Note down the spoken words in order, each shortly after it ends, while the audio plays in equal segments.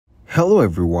Hello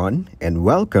everyone and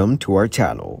welcome to our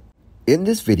channel. In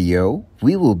this video,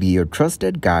 we will be your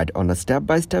trusted guide on a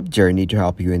step-by-step journey to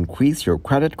help you increase your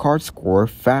credit card score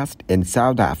fast in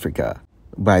South Africa.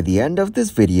 By the end of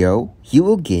this video, you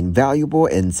will gain valuable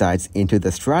insights into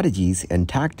the strategies and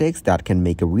tactics that can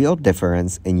make a real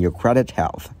difference in your credit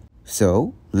health.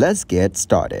 So, let's get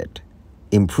started.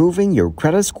 Improving your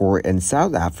credit score in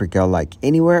South Africa, like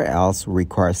anywhere else,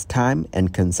 requires time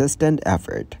and consistent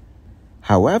effort.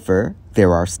 However,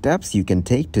 there are steps you can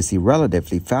take to see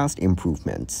relatively fast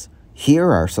improvements.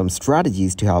 Here are some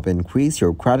strategies to help increase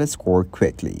your credit score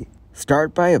quickly.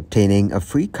 Start by obtaining a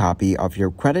free copy of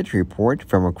your credit report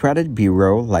from a credit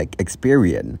bureau like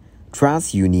Experian,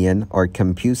 TransUnion, or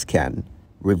Compuscan.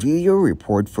 Review your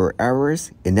report for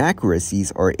errors,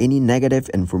 inaccuracies, or any negative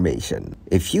information.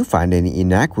 If you find any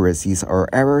inaccuracies or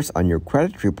errors on your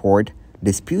credit report,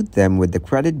 dispute them with the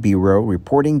credit bureau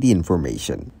reporting the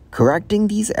information. Correcting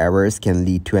these errors can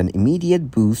lead to an immediate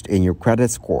boost in your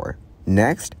credit score.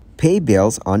 Next, pay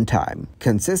bills on time.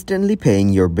 Consistently paying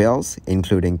your bills,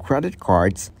 including credit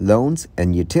cards, loans,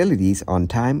 and utilities on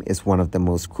time is one of the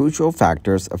most crucial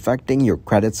factors affecting your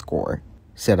credit score.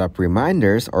 Set up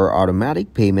reminders or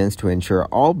automatic payments to ensure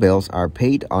all bills are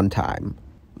paid on time.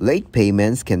 Late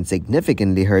payments can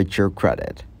significantly hurt your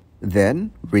credit. Then,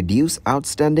 reduce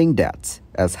outstanding debts,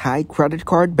 as high credit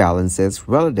card balances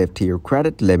relative to your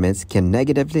credit limits can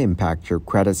negatively impact your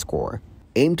credit score.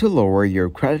 Aim to lower your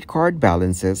credit card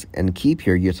balances and keep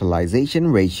your utilization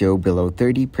ratio below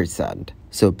 30%.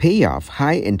 So pay off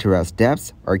high-interest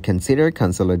debts or consider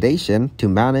consolidation to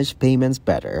manage payments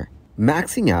better.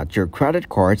 Maxing out your credit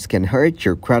cards can hurt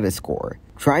your credit score.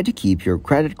 Try to keep your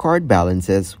credit card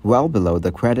balances well below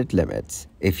the credit limits.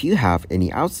 If you have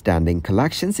any outstanding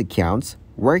collections accounts,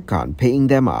 work on paying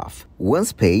them off.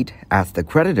 Once paid, ask the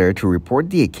creditor to report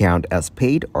the account as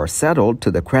paid or settled to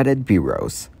the credit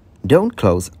bureaus. Don't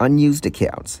close unused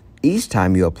accounts. Each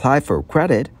time you apply for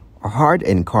credit, a hard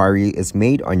inquiry is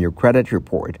made on your credit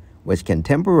report, which can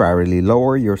temporarily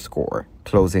lower your score.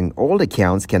 Closing old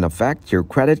accounts can affect your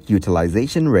credit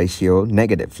utilization ratio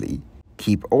negatively.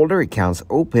 Keep older accounts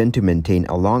open to maintain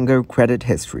a longer credit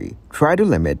history. Try to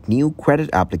limit new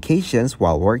credit applications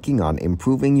while working on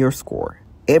improving your score.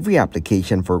 Every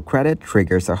application for credit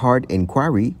triggers a hard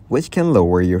inquiry, which can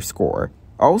lower your score.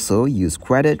 Also, use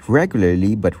credit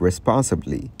regularly but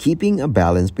responsibly. Keeping a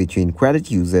balance between credit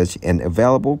usage and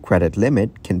available credit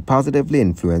limit can positively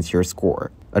influence your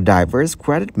score. A diverse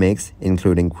credit mix,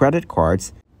 including credit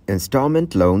cards,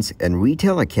 installment loans, and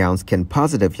retail accounts, can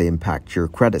positively impact your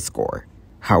credit score.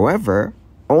 However,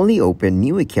 only open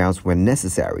new accounts when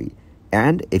necessary,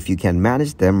 and if you can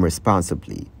manage them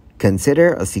responsibly.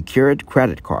 Consider a secured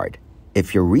credit card.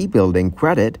 If you're rebuilding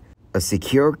credit, a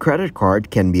secure credit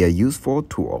card can be a useful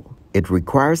tool. It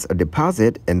requires a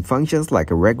deposit and functions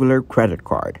like a regular credit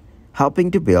card,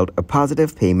 helping to build a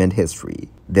positive payment history.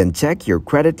 Then check your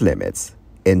credit limits.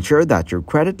 Ensure that your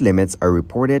credit limits are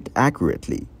reported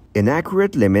accurately.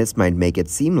 Inaccurate limits might make it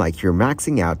seem like you're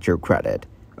maxing out your credit,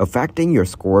 affecting your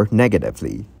score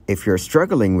negatively. If you're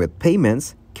struggling with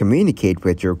payments, communicate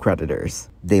with your creditors.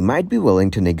 They might be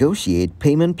willing to negotiate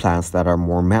payment plans that are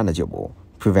more manageable,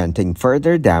 preventing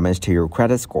further damage to your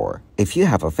credit score. If you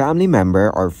have a family member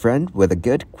or friend with a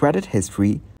good credit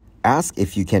history, ask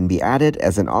if you can be added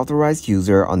as an authorized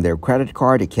user on their credit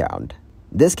card account.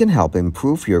 This can help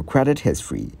improve your credit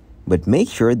history, but make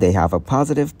sure they have a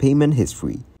positive payment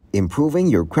history. Improving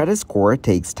your credit score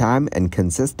takes time and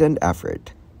consistent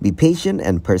effort. Be patient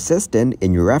and persistent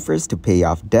in your efforts to pay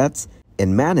off debts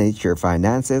and manage your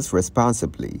finances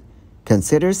responsibly.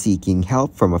 Consider seeking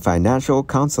help from a financial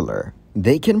counselor.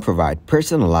 They can provide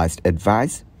personalized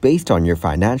advice based on your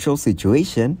financial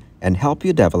situation and help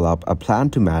you develop a plan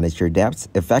to manage your debts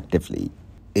effectively.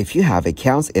 If you have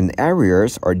accounts in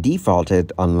arrears or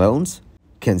defaulted on loans,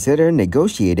 consider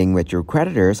negotiating with your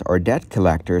creditors or debt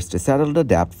collectors to settle the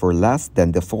debt for less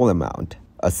than the full amount.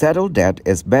 A settled debt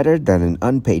is better than an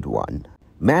unpaid one.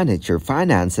 Manage your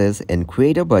finances and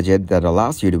create a budget that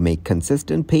allows you to make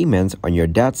consistent payments on your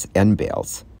debts and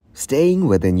bills. Staying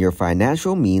within your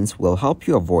financial means will help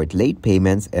you avoid late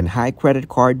payments and high credit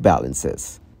card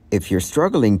balances. If you're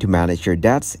struggling to manage your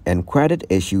debts and credit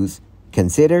issues,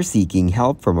 consider seeking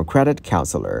help from a credit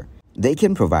counselor. They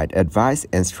can provide advice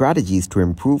and strategies to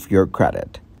improve your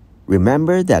credit.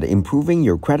 Remember that improving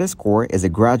your credit score is a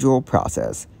gradual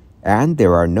process, and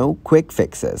there are no quick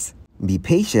fixes. Be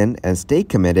patient and stay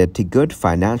committed to good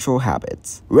financial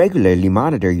habits. Regularly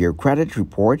monitor your credit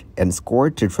report and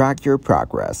score to track your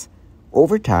progress.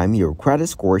 Over time, your credit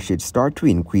score should start to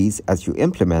increase as you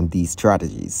implement these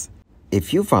strategies.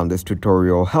 If you found this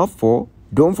tutorial helpful,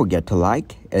 Don't forget to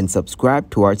like and subscribe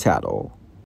to our channel.